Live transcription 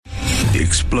The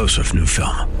explosive new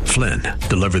film, Flynn,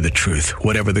 deliver the truth,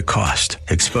 whatever the cost,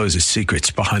 exposes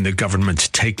secrets behind the government's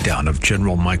takedown of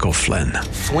General Michael Flynn.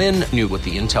 Flynn knew what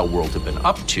the intel world had been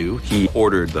up to. He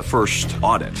ordered the first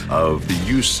audit of the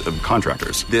use of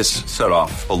contractors. This set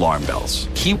off alarm bells.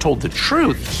 He told the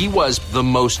truth. He was the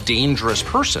most dangerous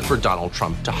person for Donald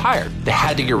Trump to hire. They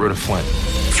had to get rid of Flynn.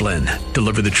 Flynn,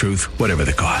 deliver the truth, whatever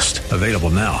the cost. Available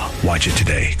now. Watch it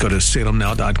today. Go to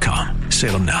salemnow.com.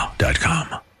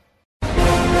 salemnow.com.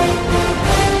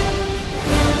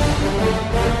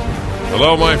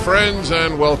 Hello, my friends,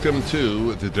 and welcome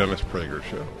to the Dennis Prager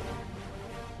Show.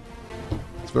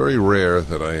 It's very rare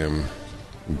that I am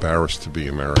embarrassed to be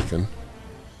American,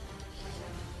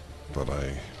 but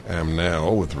I am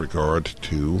now with regard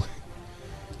to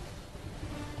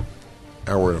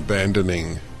our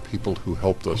abandoning people who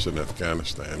helped us in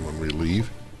Afghanistan when we leave.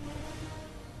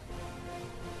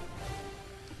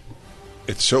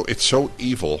 It's so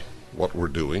evil what we're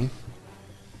doing,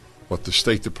 what the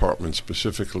State Department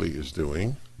specifically is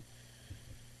doing,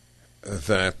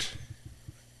 that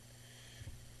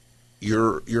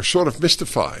you're sort of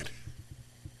mystified.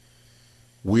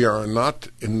 We are not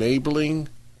enabling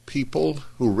people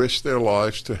who risk their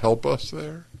lives to help us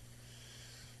there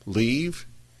leave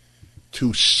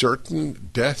to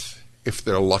certain death if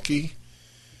they're lucky,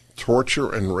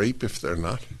 torture and rape if they're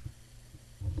not.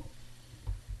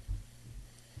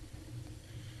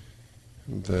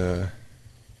 And,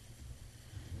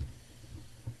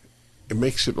 it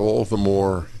makes it all the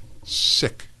more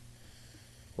sick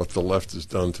what the left has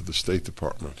done to the State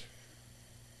Department.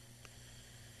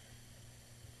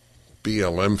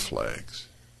 BLM flags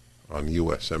on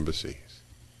U.S. embassies,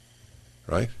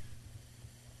 right?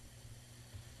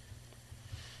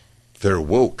 They're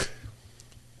woke,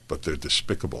 but they're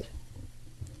despicable.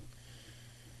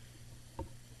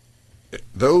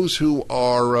 Those who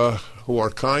are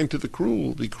kind to the cruel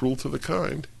will be cruel to the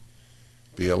kind.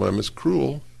 BLM is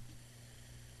cruel.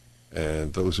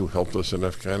 And those who helped us in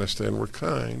Afghanistan were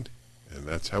kind. And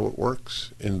that's how it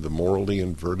works in the morally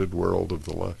inverted world of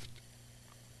the left.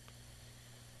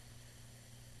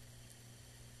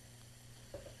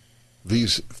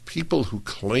 These people who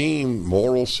claim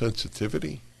moral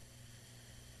sensitivity,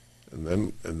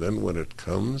 and then when it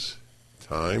comes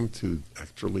time to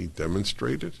actually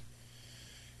demonstrate it,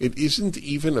 it isn't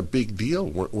even a big deal.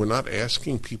 We're not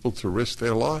asking people to risk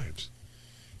their lives.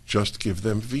 Just give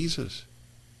them visas.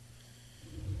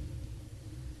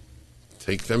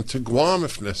 Take them to Guam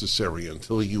if necessary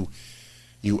until you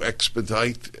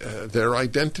expedite their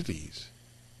identities.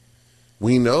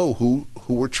 We know who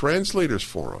are translators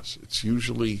for us. It's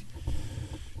usually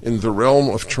in the realm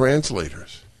of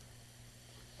translators.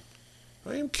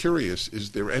 I am curious,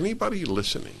 is there anybody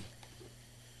listening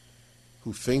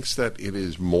who thinks that it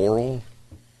is moral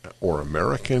or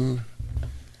American?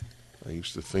 I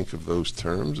used to think of those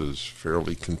terms as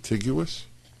fairly contiguous.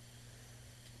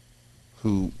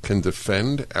 Who can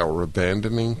defend our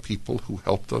abandoning people who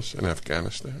helped us in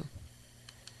Afghanistan?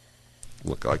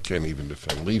 Look, I can't even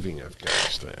defend leaving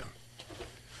Afghanistan.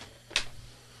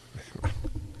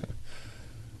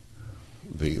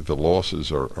 The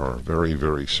losses are very,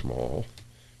 very small.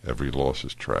 Every loss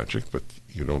is tragic, but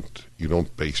you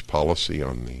don't base policy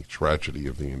on the tragedy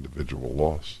of the individual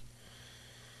loss.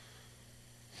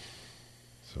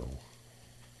 So,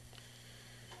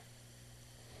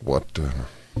 what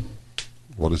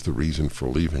is the reason for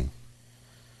leaving?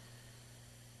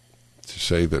 To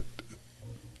say that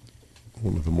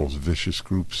one of the most vicious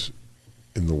groups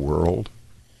in the world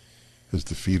has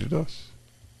defeated us?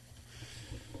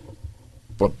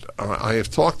 But I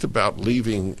have talked about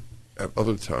leaving at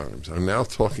other times. I'm now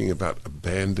talking about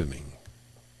abandoning.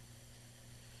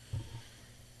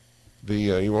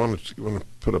 You want to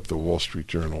put up the Wall Street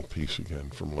Journal piece again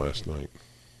from last night.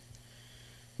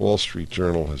 Wall Street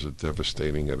Journal has a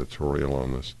devastating editorial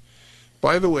on this.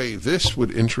 By the way, this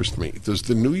would interest me. Does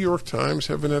the New York Times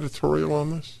have an editorial on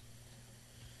this?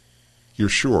 You're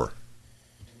sure?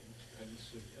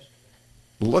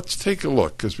 Let's take a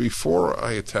look, because before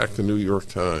I attack the New York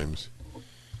Times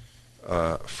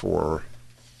for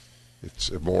its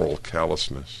immoral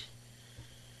callousness,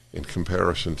 in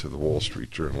comparison to the Wall Street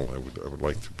Journal, I would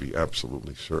like to be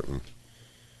absolutely certain.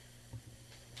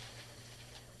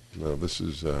 Now, this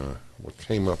is what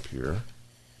came up here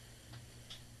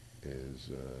is,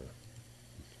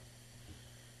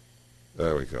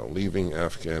 there we go, leaving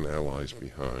Afghan allies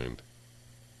behind.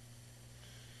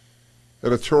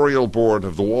 Editorial board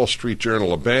of the Wall Street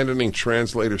Journal, abandoning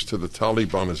translators to the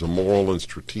Taliban is a moral and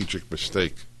strategic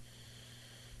mistake.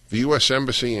 The U.S.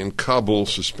 Embassy in Kabul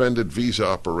suspended visa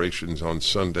operations on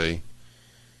Sunday,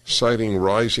 citing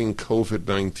rising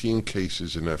COVID-19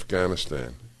 cases in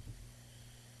Afghanistan.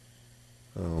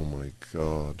 Oh my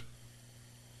God.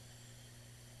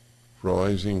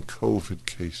 Rising COVID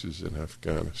cases in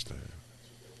Afghanistan.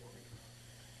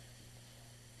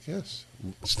 Yes,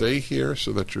 stay here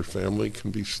so that your family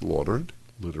can be slaughtered,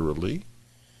 literally.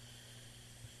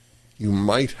 You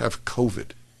might have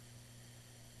COVID.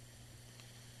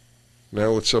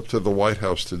 Now it's up to the White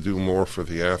House to do more for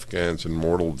the Afghans in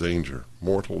mortal danger,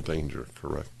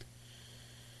 correct,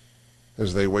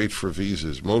 as they wait for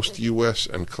visas. Most U.S.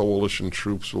 and coalition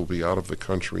troops will be out of the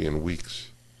country in weeks.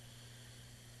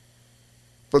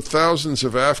 But thousands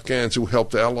of Afghans who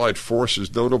helped Allied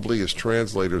forces, notably as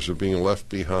translators, are being left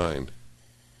behind.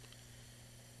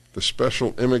 The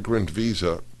Special Immigrant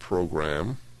Visa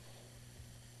Program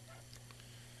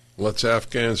lets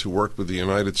Afghans who worked with the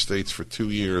United States for 2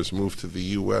 years move to the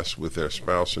U.S. with their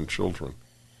spouse and children.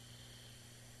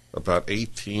 About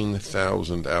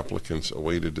 18,000 applicants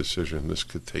await a decision. This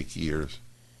could take years.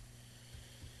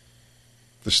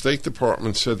 The State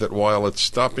Department said that while it's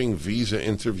stopping visa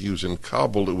interviews in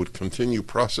Kabul, it would continue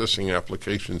processing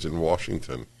applications in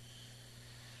Washington.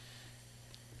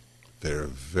 They're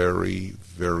very,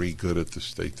 very good at the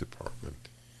State Department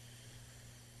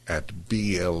at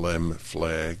BLM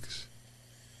flags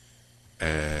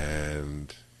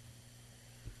and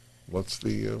what's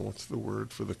the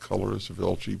word for the colors of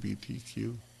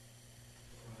LGBTQ?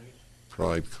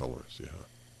 Pride colors, yeah.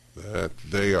 That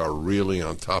they are really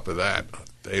on top of that.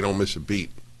 They don't miss a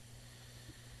beat.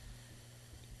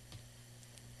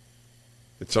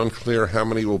 It's unclear how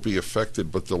many will be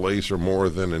affected, but delays are more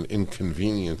than an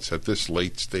inconvenience at this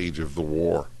late stage of the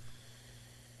war.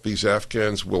 These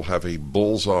Afghans will have a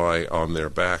bullseye on their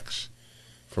backs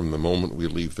from the moment we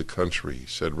leave the country,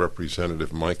 said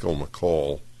Representative Michael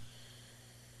McCall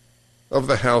of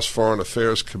the House Foreign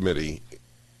Affairs Committee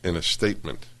in a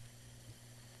statement.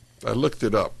 I looked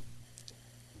it up.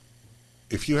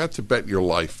 If you had to bet your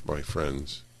life, my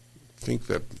friends, think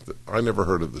that I never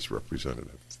heard of this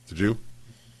representative. Did you?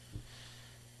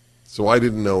 So I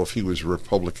didn't know if he was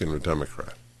Republican or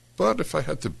Democrat. But if I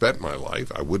had to bet my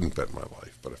life, I wouldn't bet my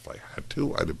life. But if I had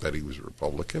to, I'd have bet he was a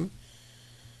Republican.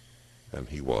 And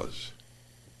he was.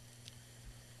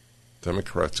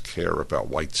 Democrats care about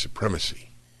white supremacy,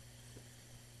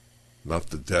 not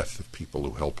the death of people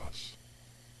who help us.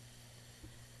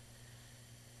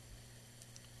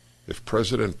 If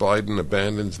President Biden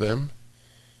abandons them,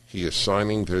 he is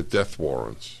signing their death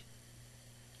warrants.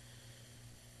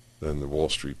 Then the Wall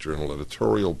Street Journal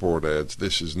editorial board adds,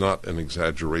 this is not an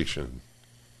exaggeration.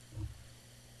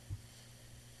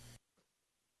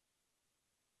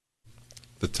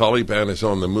 The Taliban is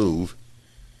on the move,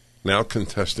 now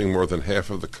contesting more than half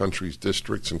of the country's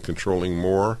districts and controlling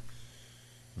more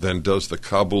than does the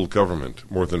Kabul government.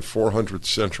 More than 400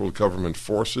 central government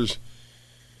forces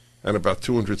and about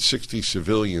 260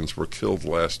 civilians were killed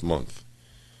last month,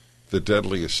 the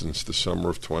deadliest since the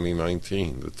summer of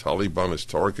 2019. The Taliban has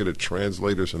targeted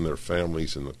translators and their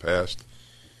families in the past,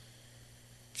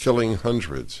 killing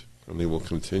hundreds, and they will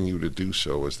continue to do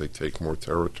so as they take more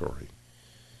territory.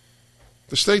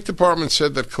 The State Department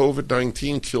said that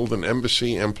COVID-19 killed an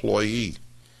embassy employee,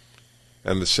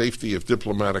 and the safety of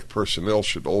diplomatic personnel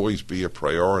should always be a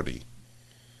priority.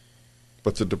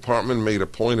 But the department made a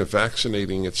point of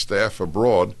vaccinating its staff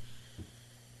abroad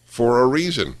for a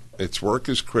reason. Its work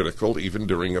is critical even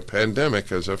during a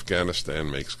pandemic, as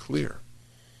Afghanistan makes clear.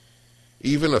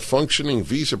 Even a functioning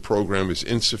visa program is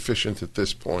insufficient at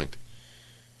this point.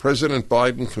 President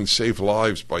Biden can save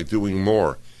lives by doing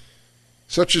more,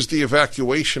 such as the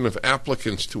evacuation of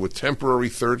applicants to a temporary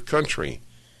third country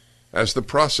as the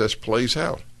process plays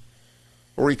out.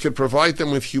 Or he could provide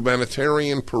them with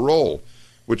humanitarian parole,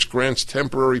 which grants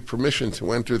temporary permission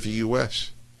to enter the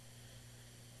U.S.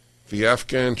 The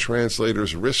Afghan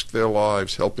translators risked their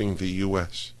lives helping the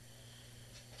U.S.,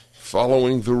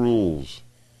 following the rules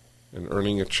and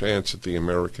earning a chance at the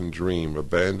American dream.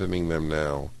 Abandoning them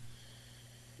now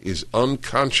is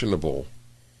unconscionable.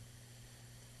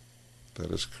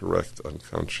 That is correct,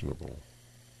 unconscionable.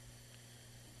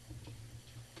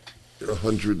 There are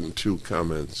 102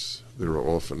 comments. There are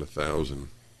often 1,000.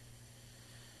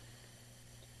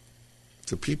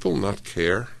 Do people not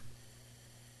care?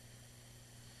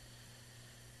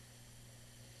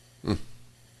 When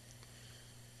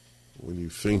you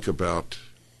think about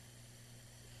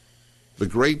the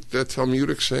great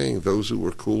Talmudic saying, those who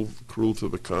were cruel to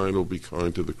the kind will be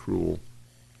kind to the cruel.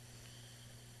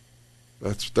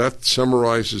 That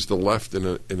summarizes the left in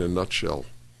a nutshell.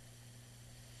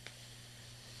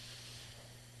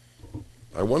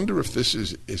 I wonder if this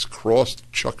is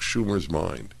crossed Chuck Schumer's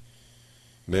mind.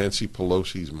 Nancy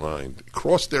Pelosi's mind. It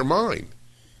crossed their mind.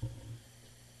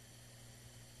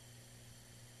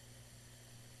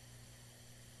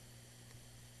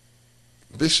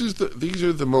 These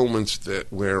are the moments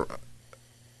where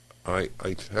I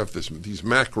have these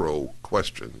macro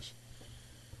questions.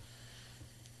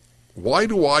 Why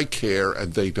do I care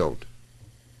and they don't?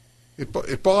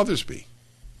 It bothers me.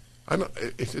 I don't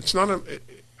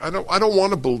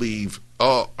want to believe.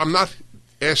 I'm not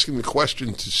asking the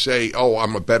question to say,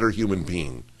 I'm a better human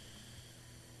being.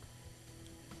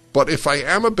 But if I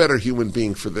am a better human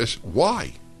being for this,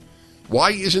 why? Why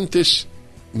isn't this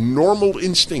normal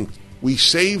instinct? We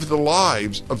save the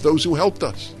lives of those who helped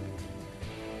us.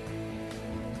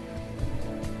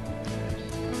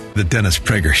 The Dennis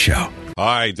Prager Show.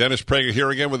 Hi, Dennis Prager here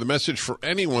again with a message for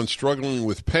anyone struggling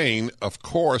with pain. Of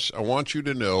course, I want you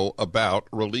to know about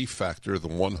Relief Factor, the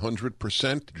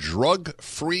 100%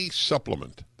 drug-free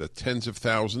supplement that tens of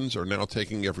thousands are now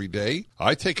taking every day.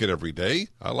 I take it every day.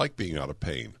 I like being out of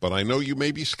pain. But I know you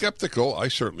may be skeptical. I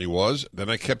certainly was. Then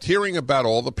I kept hearing about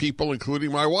all the people,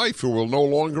 including my wife, who were no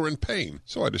longer in pain.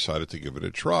 So I decided to give it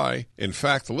a try. In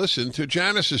fact, listen to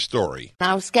Janice's story.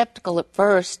 I was skeptical at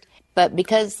first. But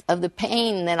because of the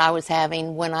pain that I was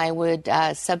having when I would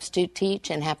substitute teach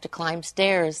and have to climb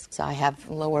stairs, so I have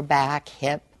lower back,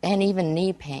 hip, and even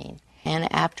knee pain. And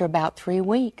after about 3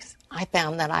 weeks, I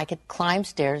found that I could climb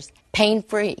stairs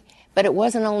pain-free. But it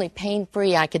wasn't only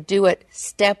pain-free, I could do it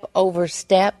step over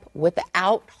step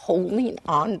without holding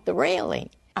on the railing.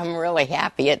 I'm really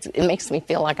happy. It makes me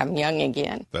feel like I'm young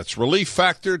again. That's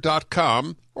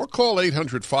ReliefFactor.com or call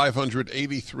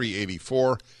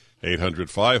 800-500-8384.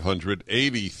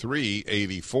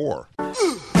 800-500-8384.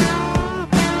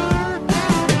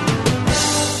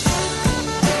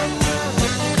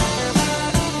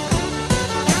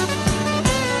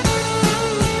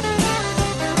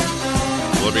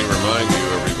 Let me remind you,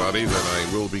 everybody, that I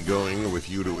will be going with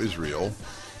you to Israel.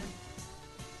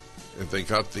 If they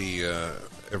got the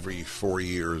every 4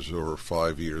 years or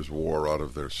 5 years war out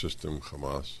of their system,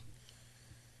 Hamas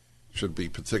should be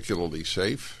particularly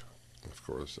safe. Of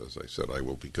course, as I said, I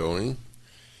will be going.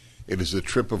 It is a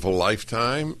trip of a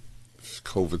lifetime. If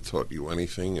COVID taught you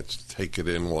anything, it's to take it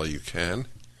in while you can.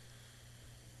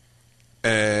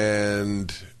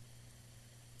 And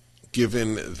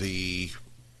given the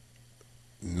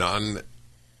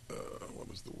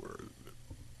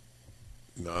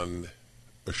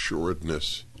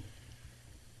non-assuredness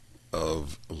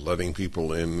of letting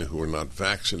people in who are not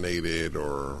vaccinated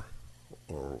or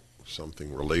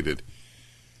something related,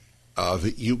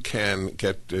 that you can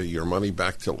get your money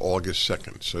back till August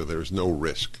 2nd, so there's no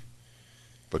risk.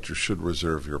 But you should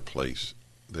reserve your place.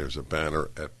 There's a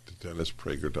banner at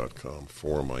DennisPrager.com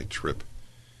for my trip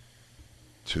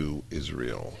to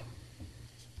Israel.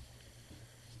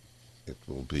 It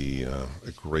will be a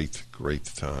great, great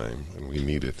time, and we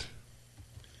need it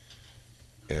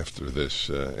after this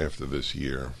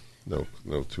year. No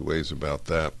two ways about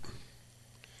that.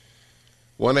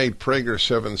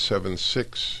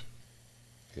 1-8-PRAGER-776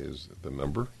 is the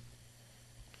number.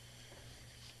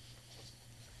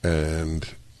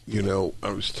 And, I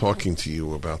was talking to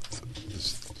you about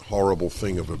this horrible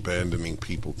thing of abandoning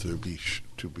people to be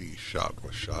shot.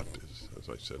 Was shot is, as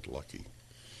I said, lucky.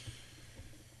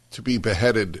 To be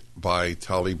beheaded by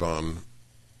Taliban,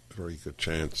 very good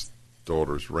chance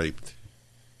daughter's raped.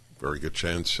 Very good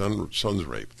chance son's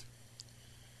raped.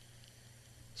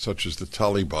 Such as the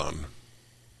Taliban.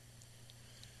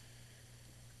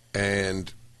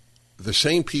 And the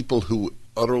same people who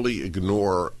utterly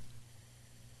ignore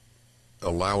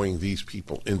allowing these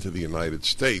people into the United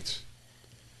States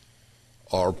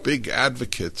are big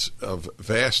advocates of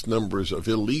vast numbers of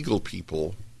illegal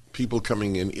people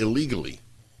coming in illegally.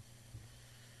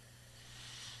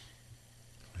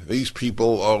 These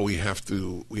people, we have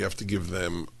to give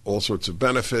them all sorts of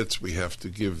benefits, we have to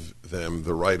give them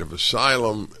the right of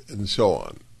asylum, and so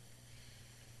on.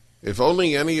 If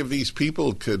only any of these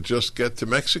people could just get to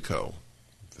Mexico,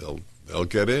 they'll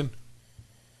get in.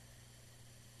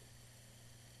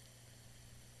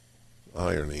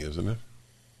 Irony, isn't it?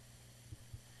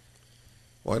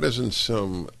 Why doesn't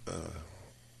some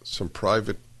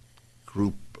private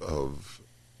group of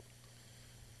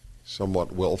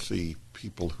somewhat wealthy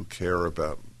people who care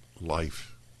about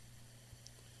life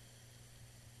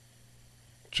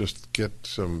just get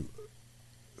some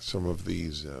of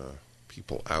these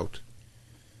people out,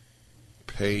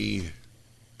 pay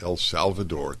El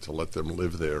Salvador to let them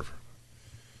live there,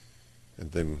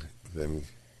 and then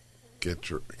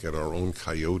get our own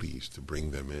coyotes to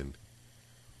bring them in?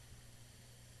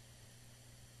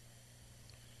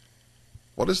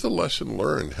 What is the lesson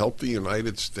learned? Help the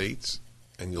United States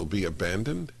and you'll be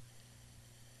abandoned?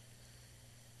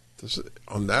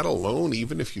 On that alone,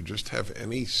 even if you just have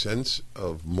any sense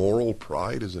of moral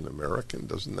pride as an American,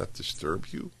 doesn't that disturb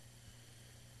you?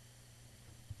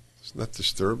 Doesn't that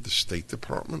disturb the State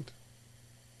Department?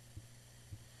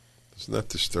 Doesn't that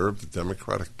disturb the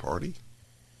Democratic Party?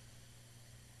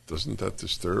 Doesn't that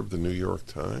disturb the New York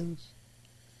Times?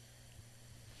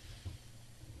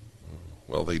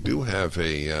 Well, they do have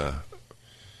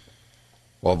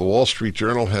while the Wall Street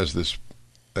Journal has this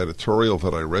editorial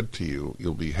that I read to you,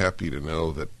 you'll be happy to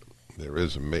know that there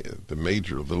is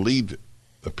the lead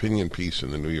opinion piece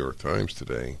in the New York Times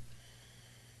today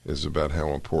is about how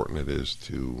important it is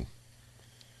to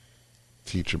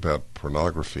teach about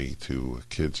pornography to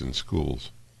kids in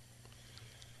schools.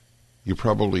 You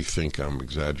probably think I'm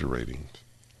exaggerating.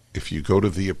 If you go to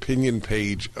the opinion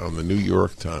page on the New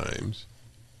York Times,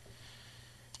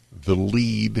 the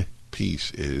lead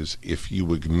piece is, if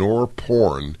you ignore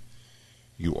porn,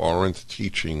 you aren't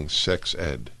teaching sex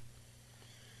ed.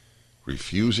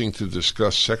 Refusing to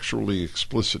discuss sexually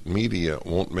explicit media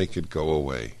won't make it go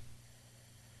away.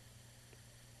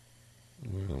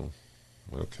 Well,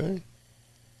 okay.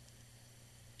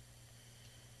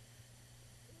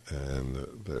 And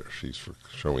there she's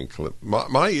showing clip.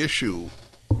 My issue,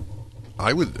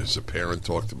 I would, as a parent,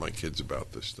 talk to my kids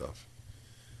about this stuff.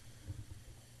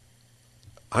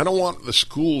 I don't want the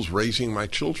schools raising my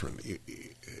children.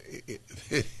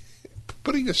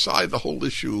 Putting aside the whole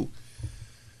issue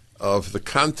of the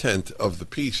content of the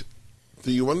piece,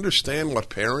 do you understand what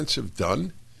parents have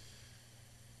done?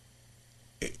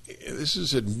 This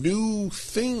is a new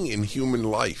thing in human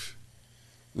life.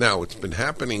 Now, it's been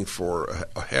happening for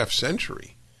a half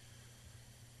century,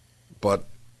 but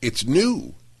it's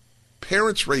new.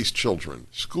 Parents raise children.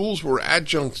 Schools were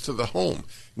adjuncts to the home.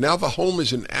 Now the home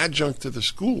is an adjunct to the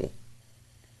school.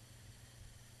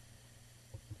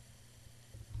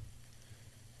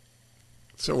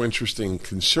 So interesting.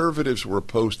 Conservatives were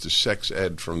opposed to sex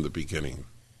ed from the beginning.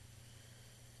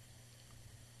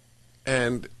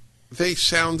 And they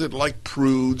sounded like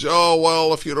prudes. Oh,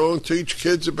 well, if you don't teach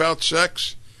kids about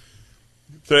sex,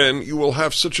 then you will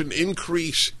have such an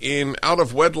increase in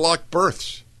out-of-wedlock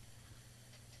births.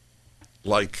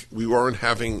 Like we weren't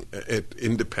having it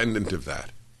independent of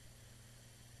that.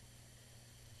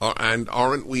 And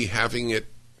aren't we having it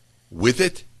with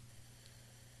it?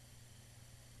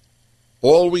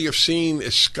 All we have seen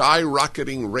is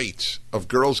skyrocketing rates of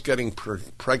girls getting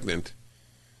pregnant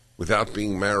without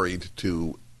being married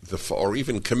to or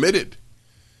even committed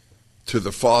to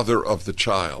the father of the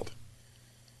child,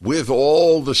 with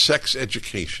all the sex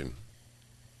education.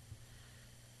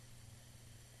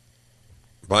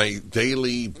 My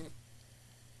daily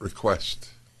request,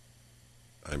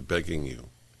 I'm begging you,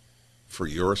 for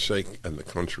your sake and the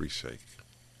country's sake,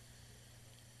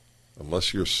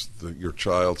 unless your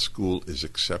child's school is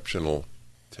exceptional,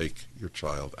 take your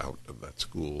child out of that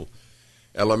school,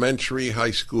 elementary,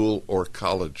 high school, or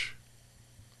college.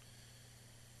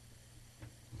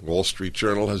 Wall Street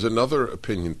Journal has another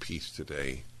opinion piece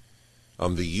today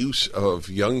on the use of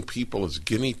young people as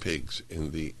guinea pigs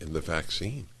in the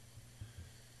vaccine.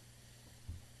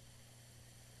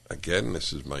 Again,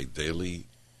 this is my daily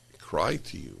cry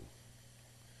to you.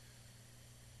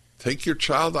 Take your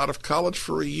child out of college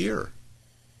for a year.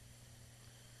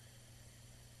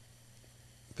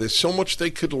 There's so much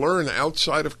they could learn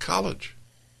outside of college.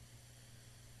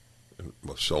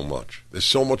 Well, so much. There's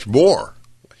so much more.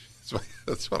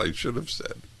 That's what I should have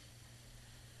said.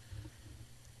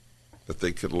 That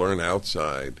they could learn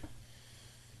outside.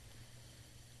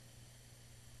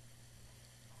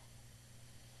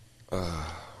 I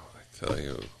tell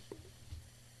you,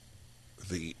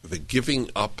 the giving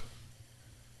up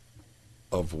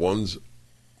of one's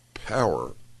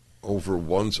power over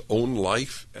one's own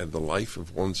life and the life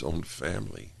of one's own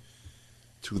family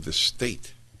to the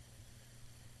state,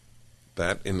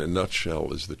 that in a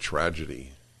nutshell is the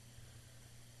tragedy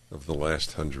of the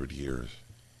last 100 years.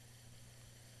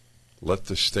 Let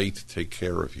the state take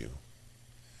care of you.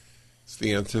 It's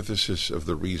the antithesis of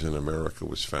the reason America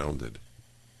was founded.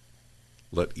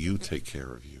 Let you take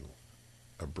care of you.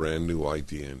 A brand new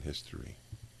idea in history.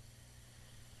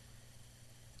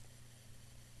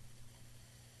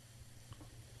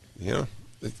 Yeah,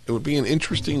 it would be an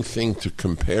interesting thing to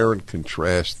compare and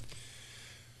contrast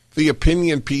the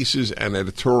opinion pieces and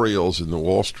editorials in the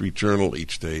Wall Street Journal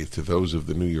each day to those of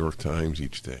the New York Times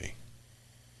each day.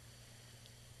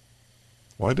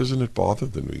 Why doesn't it bother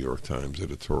the New York Times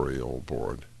editorial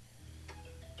board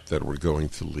that we're going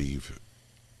to leave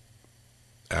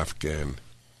Afghan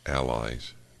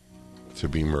allies to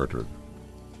be murdered?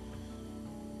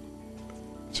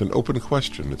 It's an open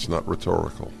question. It's not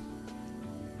rhetorical.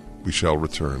 We shall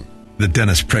return. The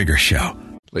Dennis Prager Show.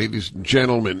 Ladies and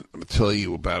gentlemen, I'm going to tell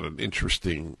you about an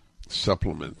interesting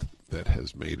supplement that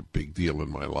has made a big deal in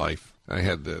my life. I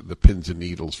had the pins and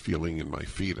needles feeling in my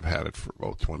feet. I've had it for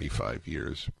about 25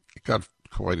 years. It got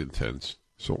quite intense.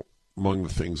 So among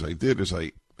the things I did is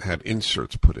I had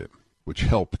inserts put in, which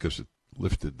helped because it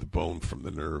lifted the bone from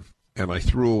the nerve. And I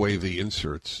threw away the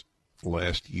inserts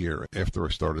last year after I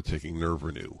started taking Nerve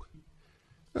Renew.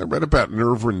 I read about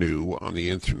Nerve Renew on the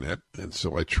internet, and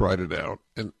so I tried it out.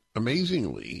 And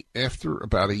amazingly, after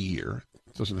about a year,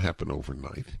 it doesn't happen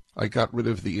overnight, I got rid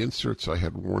of the inserts I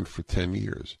had worn for 10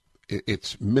 years.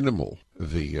 It's minimal,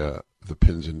 the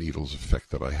pins and needles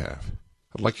effect that I have.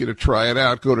 I'd like you to try it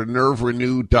out. Go to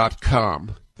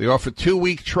NerveRenew.com. They offer a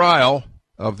 2-week trial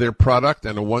of their product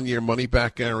and a 1-year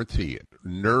money-back guarantee at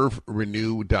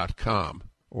NerveRenew.com,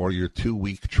 or your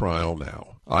 2-week trial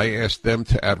now. I asked them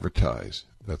to advertise.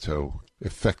 That's how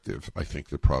effective I think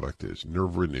the product is.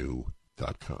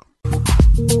 NerveRenew.com.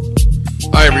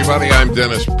 Hi, everybody. I'm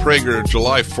Dennis Prager.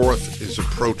 July 4th is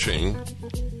approaching.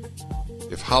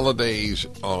 If holidays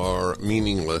are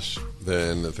meaningless,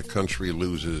 then the country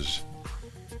loses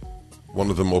one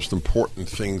of the most important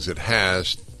things it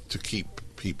has to keep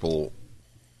people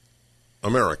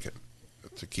American,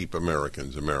 to keep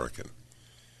Americans American.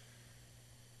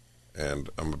 And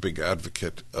I'm a big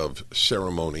advocate of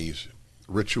ceremonies,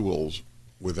 rituals.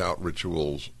 Without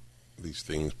rituals, these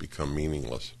things become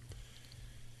meaningless.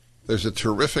 There's a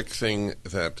terrific thing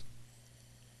that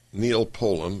Neil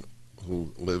Polan,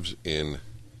 who lives in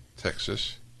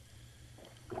Texas,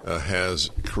 has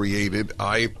created.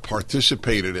 I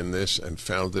participated in this and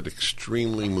found it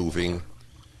extremely moving,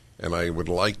 and I would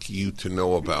like you to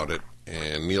know about it.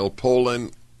 And Neil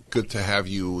Polan, good to have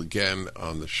you again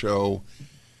on the show.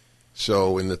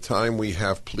 So in the time we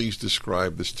have, please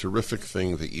describe this terrific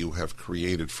thing that you have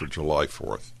created for July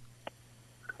 4th.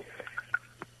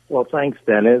 Well, thanks,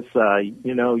 Dennis.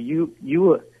 You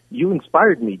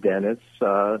inspired me, Dennis,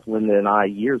 when I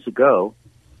years ago.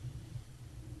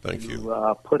 Thank you.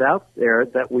 Put out there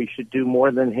that we should do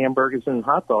more than hamburgers and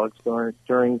hot dogs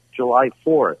during July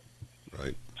 4th.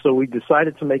 Right. So we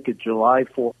decided to make a July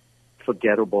 4th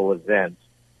forgettable event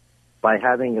by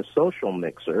having a social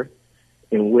mixer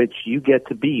in which you get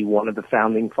to be one of the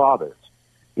founding fathers.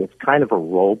 It's kind of a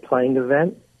role-playing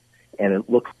event, and it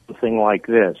looks something like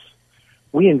this.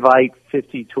 We invite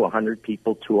 50 to 100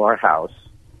 people to our house.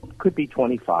 Could be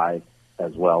 25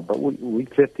 as well, but we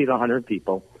 50 to 100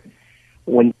 people.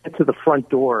 When you get to the front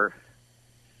door,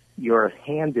 you're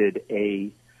handed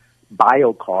a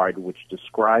bio card which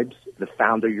describes the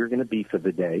founder you're going to be for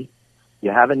the day.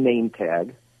 You have a name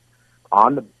tag.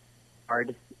 On the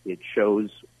card, it shows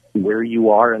where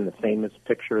you are in the famous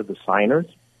picture of the signers.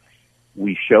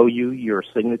 We show you your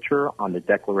signature on the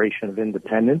Declaration of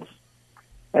Independence.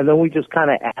 And then we just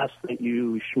kind of ask that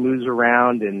you schmooze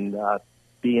around and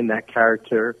be in that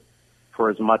character for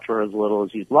as much or as little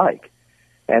as you'd like.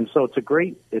 And so it's a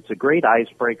great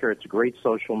icebreaker. It's a great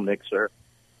social mixer.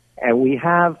 And we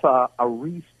have a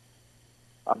wreath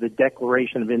of the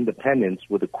Declaration of Independence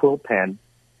with a quill pen.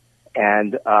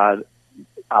 And I'll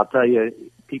tell you,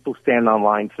 people stand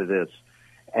online for this.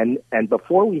 And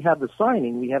before we have the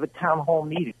signing, we have a town hall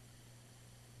meeting.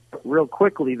 Real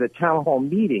quickly, the town hall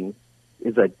meeting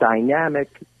is a dynamic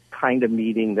kind of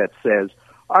meeting that says,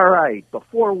 all right,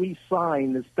 before we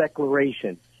sign this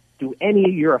declaration, do any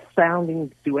of your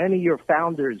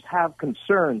founders have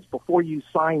concerns before you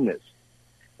sign this?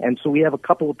 And so we have a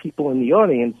couple of people in the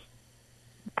audience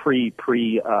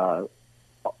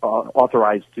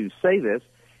authorized to say this.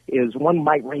 Is one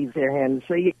might raise their hand and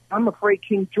say, I'm afraid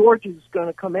King George is going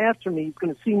to come after me. He's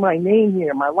going to see my name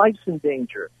here. My life's in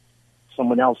danger.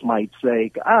 Someone else might say,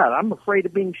 God, I'm afraid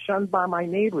of being shunned by my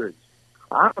neighbors.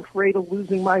 I'm afraid of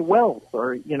losing my wealth.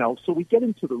 Or, so we get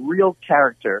into the real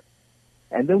character,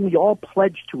 and then we all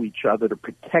pledge to each other to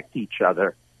protect each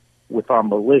other with our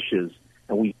militias,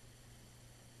 and we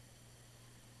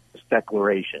this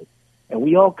declaration. And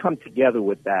we all come together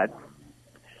with that.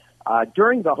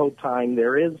 During the whole time,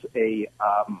 there is a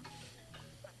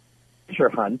treasure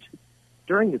hunt.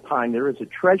 During the time, there is a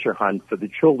treasure hunt for the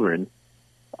children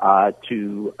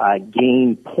to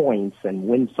gain points and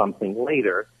win something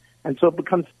later. And so it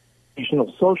becomes a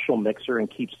social mixer and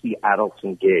keeps the adults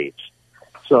engaged.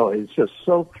 So it's just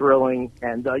so thrilling.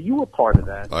 And you were part of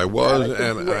that. I was.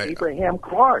 And you were Abraham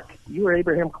Clark. You were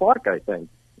Abraham Clark, I think.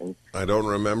 I don't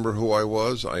remember who I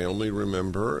was. I only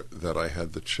remember that I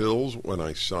had the chills when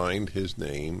I signed his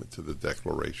name to the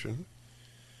Declaration,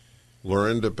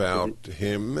 learned about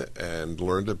him and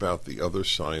learned about the other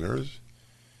signers.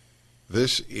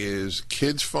 This is,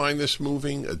 kids find this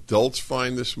moving, adults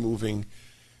find this moving.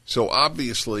 So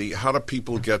obviously, how do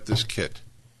people get this kit?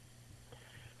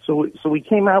 So we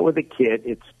came out with a kit.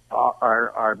 It's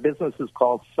our business is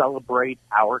called Celebrate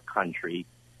Our Country.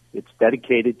 It's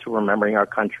dedicated to remembering our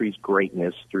country's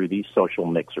greatness through these social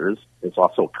mixers. It's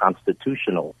also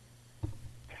constitutional.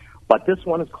 But this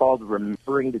one is called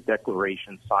Remembering the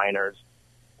Declaration Signers,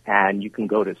 and you can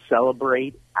go to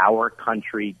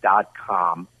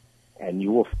celebrateourcountry.com, and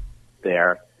you will find it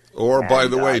there. Or, by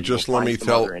the way, just let me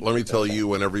tell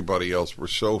you and everybody else, we're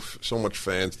so much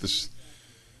fans. This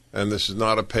is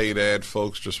not a paid ad,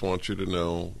 folks. Just want you to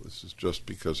know. This is just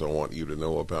because I want you to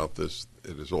know about this.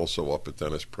 It is also up at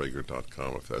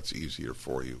DennisPrager.com if that's easier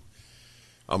for you.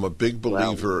 I'm a big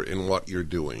believer in what you're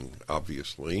doing,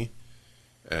 obviously.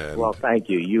 And well, thank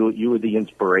you. You were the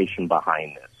inspiration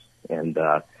behind this, and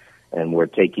we're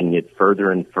taking it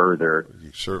further and further.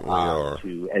 You certainly are.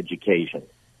 To education.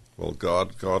 Well,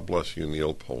 God bless you,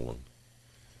 Neil Poland.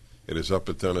 It is up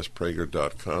at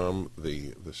DennisPrager.com.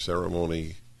 The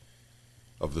ceremony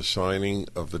of the signing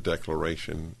of the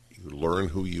Declaration. You learn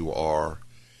who you are.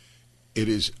 It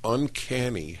is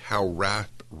uncanny how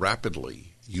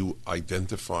rapidly you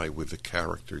identify with the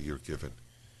character you're given,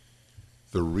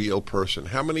 the real person.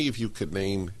 How many of you could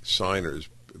name signers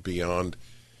beyond,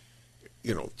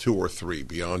 2 or 3,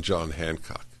 beyond John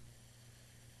Hancock?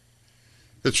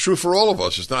 It's true for all of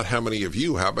us. It's not how many of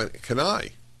you, how many can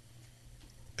I?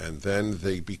 And then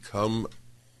they become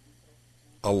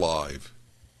alive.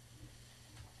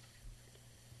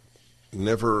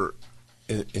 Never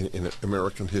in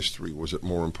American history was it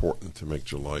more important to make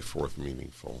July 4th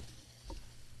meaningful.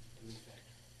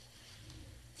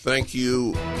 Thank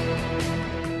you.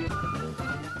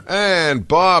 And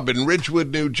Bob in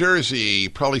Ridgewood, New Jersey,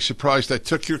 probably surprised I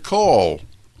took your call.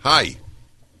 Hi.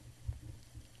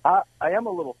 I am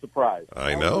a little surprised.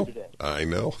 I know. I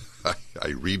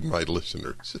read my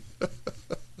listeners.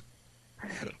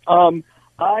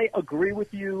 I agree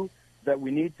with you that we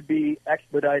need to be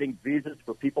expediting visas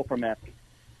for people from Afghanistan.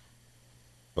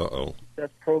 Uh-oh.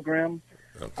 That program.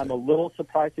 Okay. I'm a little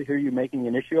surprised to hear you making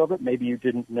an issue of it. Maybe you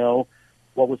didn't know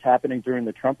what was happening during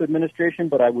the Trump administration,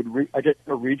 but I just want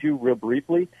to read you real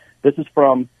briefly. This is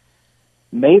from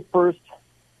May 1st,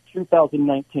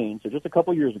 2019, so just a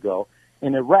couple years ago.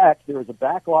 In Iraq, there is a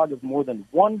backlog of more than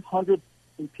 100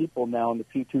 people now in the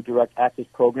P2 Direct Access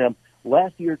program.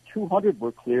 Last year, 200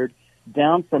 were cleared,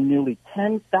 down from nearly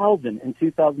 10,000 in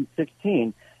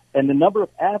 2016. And the number of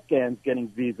Afghans getting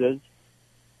visas,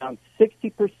 down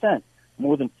 60%.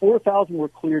 More than 4,000 were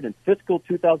cleared in fiscal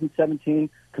 2017,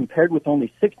 compared with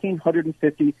only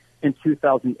 1,650 in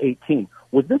 2018.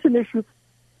 Was this an issue?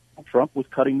 Trump was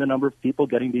cutting the number of people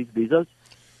getting these visas?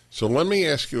 So let me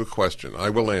ask you a question. I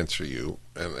will answer you,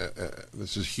 and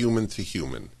this is human to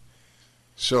human.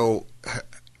 So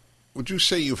would you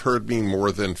say you've heard me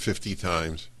more than 50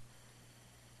 times?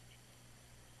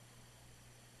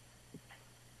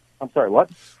 I'm sorry, what?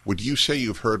 Would you say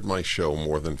you've heard my show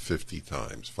more than 50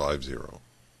 times, 50?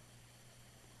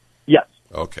 Yes.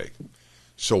 Okay.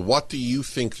 So what do you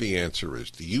think the answer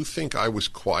is? Do you think I was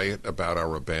quiet about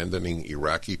our abandoning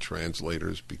Iraqi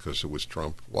translators because it was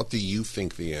Trump? What do you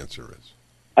think the answer is?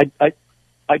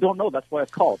 I don't know. That's why I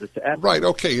called. Is to ask. Right.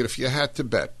 Okay. If you had to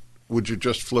bet, would you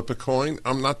just flip a coin?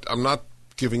 I'm not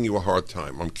giving you a hard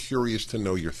time. I'm curious to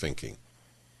know your thinking.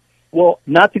 Well,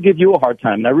 not to give you a hard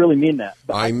time, and I really mean that.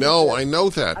 But I know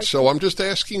that. So I'm just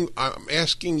asking. I'm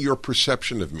asking your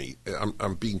perception of me.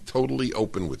 I'm being totally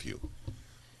open with you.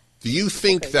 Do you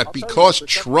think that because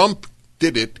Trump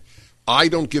did it, I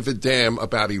don't give a damn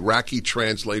about Iraqi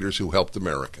translators who helped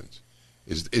Americans?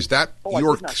 Is that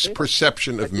your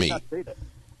perception of me?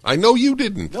 I know you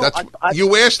didn't. No,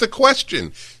 you asked the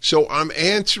question. So I'm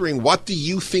answering. What do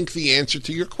you think the answer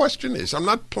to your question is? I'm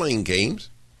not playing games.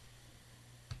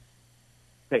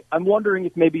 Okay, I'm wondering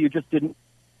if maybe you just didn't.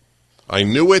 I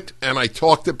knew it, and I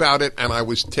talked about it, and I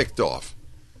was ticked off.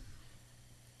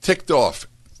 Ticked off.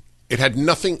 It has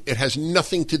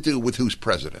nothing to do with who's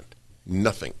president.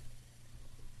 Nothing.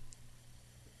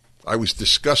 I was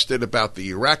disgusted about the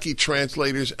Iraqi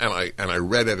translators, and I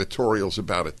read editorials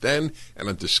about it then, and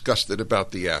I'm disgusted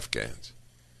about the Afghans.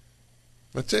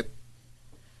 That's it.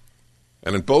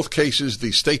 And in both cases,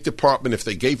 the State Department, if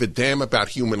they gave a damn about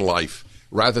human life,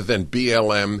 rather than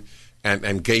BLM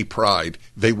and gay pride,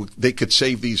 they could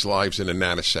save these lives in a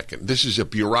nanosecond. This is a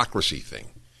bureaucracy thing.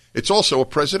 It's also a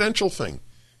presidential thing,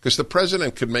 because the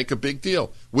president could make a big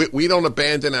deal. We don't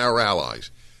abandon our allies.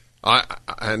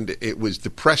 And it was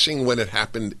depressing when it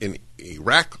happened in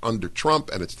Iraq under Trump,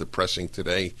 and it's depressing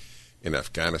today in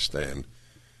Afghanistan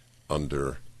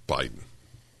under Biden.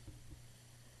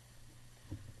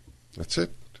 That's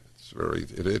it.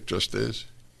 It just is.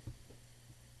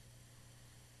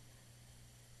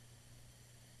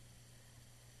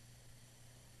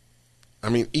 I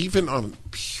mean, even on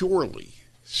purely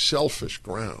selfish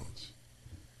grounds,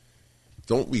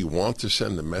 don't we want to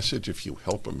send the message, if you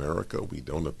help America, we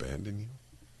don't abandon you?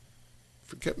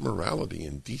 Forget morality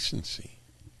and decency.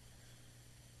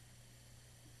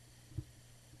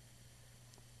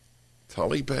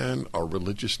 Taliban are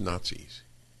religious Nazis.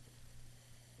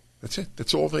 That's it.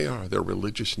 That's all they are. They're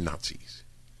religious Nazis.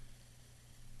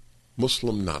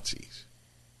 Muslim Nazis.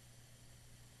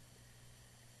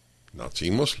 Nazi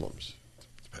Muslims,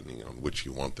 depending on which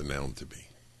you want the noun to be.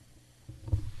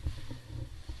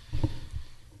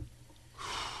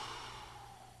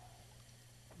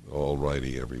 All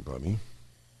righty, everybody.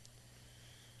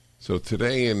 So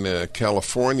today in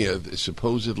California,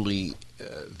 supposedly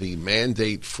the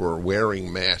mandate for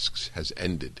wearing masks has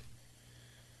ended.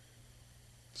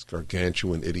 It's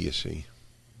gargantuan idiocy,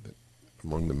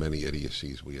 among the many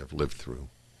idiocies we have lived through.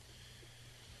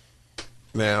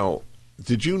 Now,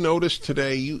 did you notice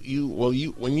today,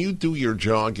 when you do your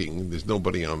jogging, there's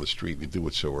nobody on the street, you do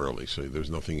it so early, so there's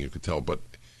nothing you could tell, but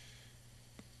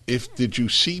did you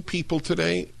see people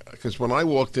today? Because when I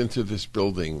walked into this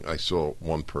building, I saw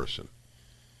one person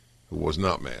who was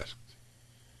not masked.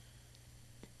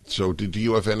 So do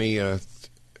you have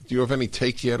any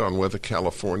take yet on whether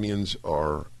Californians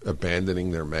are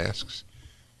abandoning their masks?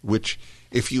 Which,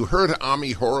 if you heard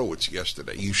Ami Horowitz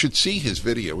yesterday, you should see his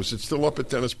video. Is it still up at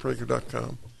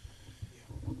DennisPrager.com?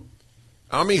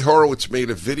 Ami Horowitz made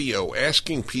a video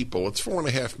asking people, it's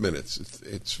 4.5 minutes,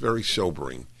 it's very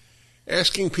sobering,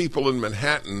 asking people in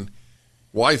Manhattan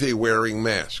why they're wearing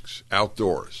masks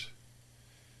outdoors.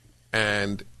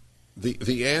 And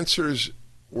the answers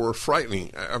were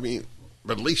frightening. I mean,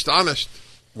 but at least honest.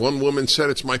 One woman said,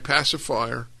 it's my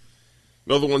pacifier.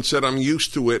 Another one said, I'm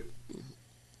used to it.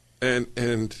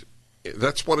 And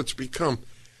that's what it's become.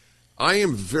 I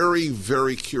am very,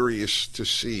 very curious to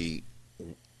see.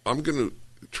 I'm going to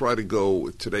try to go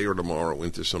today or tomorrow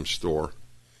into some store,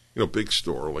 big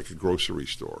store, like a grocery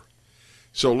store.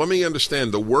 So let me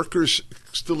understand, the workers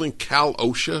still in Cal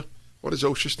OSHA, what does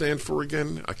OSHA stand for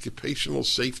again? Occupational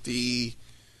Safety,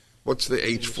 what's the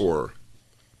H for?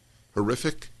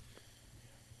 Horrific?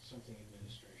 Something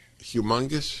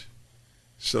administration.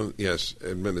 Humongous? Yes,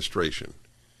 administration.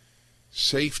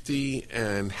 Safety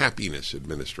and Happiness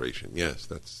Administration. Yes,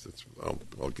 that's.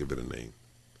 I'll give it a name.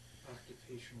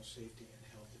 Occupational Safety and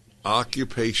Health Administration.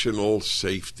 Occupational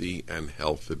Safety and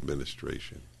Health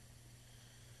Administration.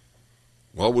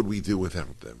 What would we do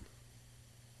without them?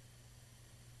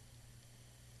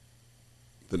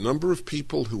 The number of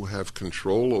people who have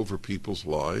control over people's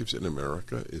lives in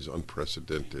America is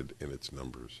unprecedented in its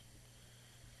numbers.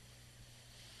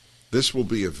 This will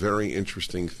be a very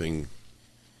interesting thing.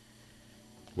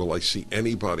 Will I see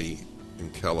anybody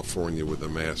in California with a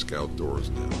mask outdoors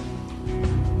now?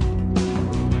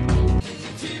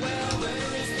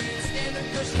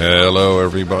 Hello,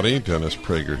 everybody. Dennis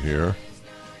Prager here.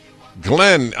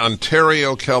 Glenn,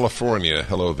 Ontario, California.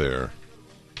 Hello there.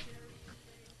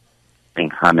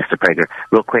 Hi, Mr. Prager.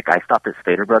 Real quick, I stopped at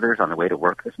Stater Brothers on the way to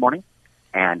work this morning,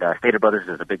 and Stater Brothers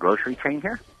is a big grocery chain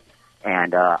here,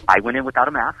 and I went in without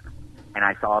a mask, and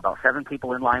I saw about 7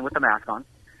 people in line with a mask on,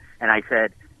 and I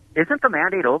said, isn't the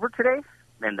mandate over today?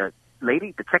 And the lady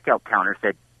at the checkout counter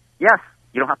said, yes,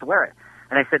 you don't have to wear it.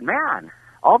 And I said, man,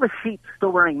 all the sheep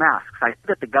still wearing masks. I think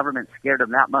that the government's scared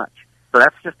them that much. So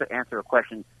that's just to answer a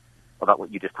question about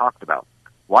what you just talked about.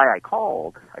 Why I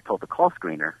called, I told the call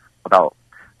screener about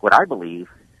what I believe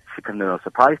should come to a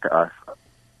surprise to us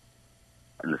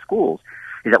in the schools,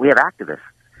 is that we have activists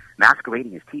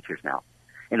masquerading as teachers now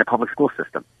in the public school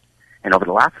system. And over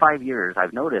the last 5 years,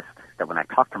 I've noticed that when I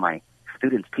talk to my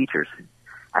students' teachers,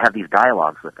 I have these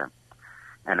dialogues with them.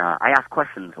 And I ask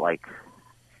questions like,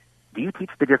 do you teach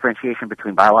the differentiation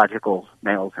between biological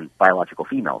males and biological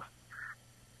females?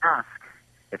 Ask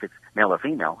if it's male or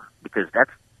female, because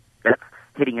that's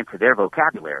hitting into their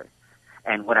vocabulary.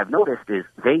 And what I've noticed is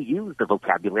they use the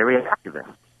vocabulary of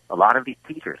activists, a lot of these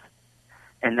teachers.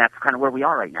 And that's kind of where we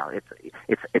are right now.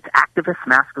 It's activists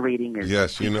masquerading as...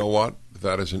 Yes, you know what?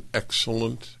 That is an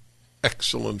excellent,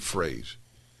 excellent phrase.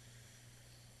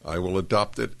 I will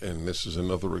adopt it, and this is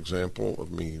another example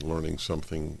of me learning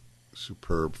something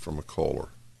superb from a caller.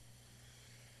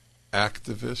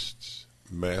 Activists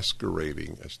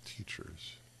masquerading as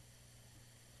teachers.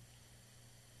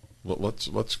 Well,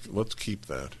 let's keep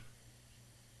that.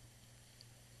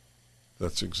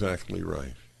 That's exactly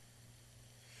right.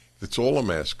 It's all a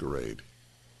masquerade.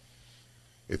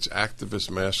 It's activists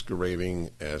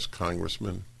masquerading as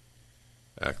congressmen.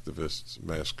 activists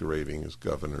masquerading as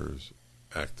governors,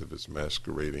 activists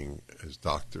masquerading as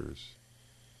doctors.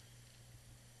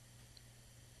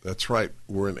 That's right,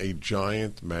 we're in a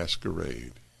giant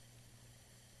masquerade.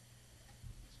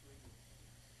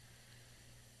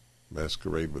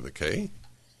 Masquerade with a K?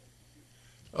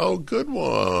 Oh, good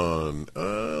one.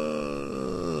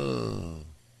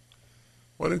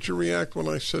 Why didn't you react when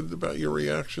I said about your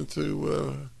reaction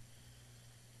to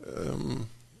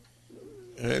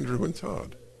Andrew and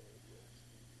Todd?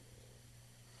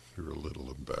 You're a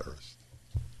little embarrassed.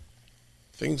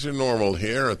 Things are normal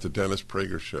here at the Dennis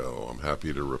Prager Show. I'm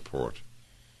happy to report.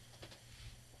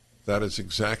 That is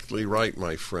exactly right,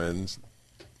 my friends.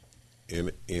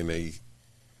 In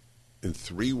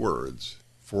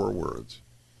 4 words,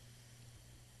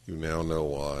 you now know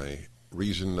why.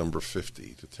 Reason number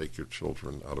 50 to take your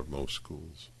children out of most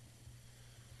schools.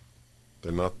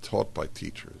 They're not taught by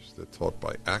teachers. They're taught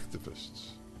by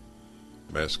activists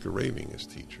masquerading as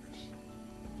teachers.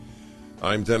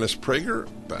 I'm Dennis Prager,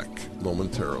 back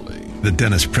momentarily. The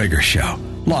Dennis Prager Show,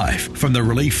 live from the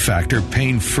Relief Factor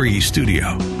Pain-Free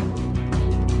Studio.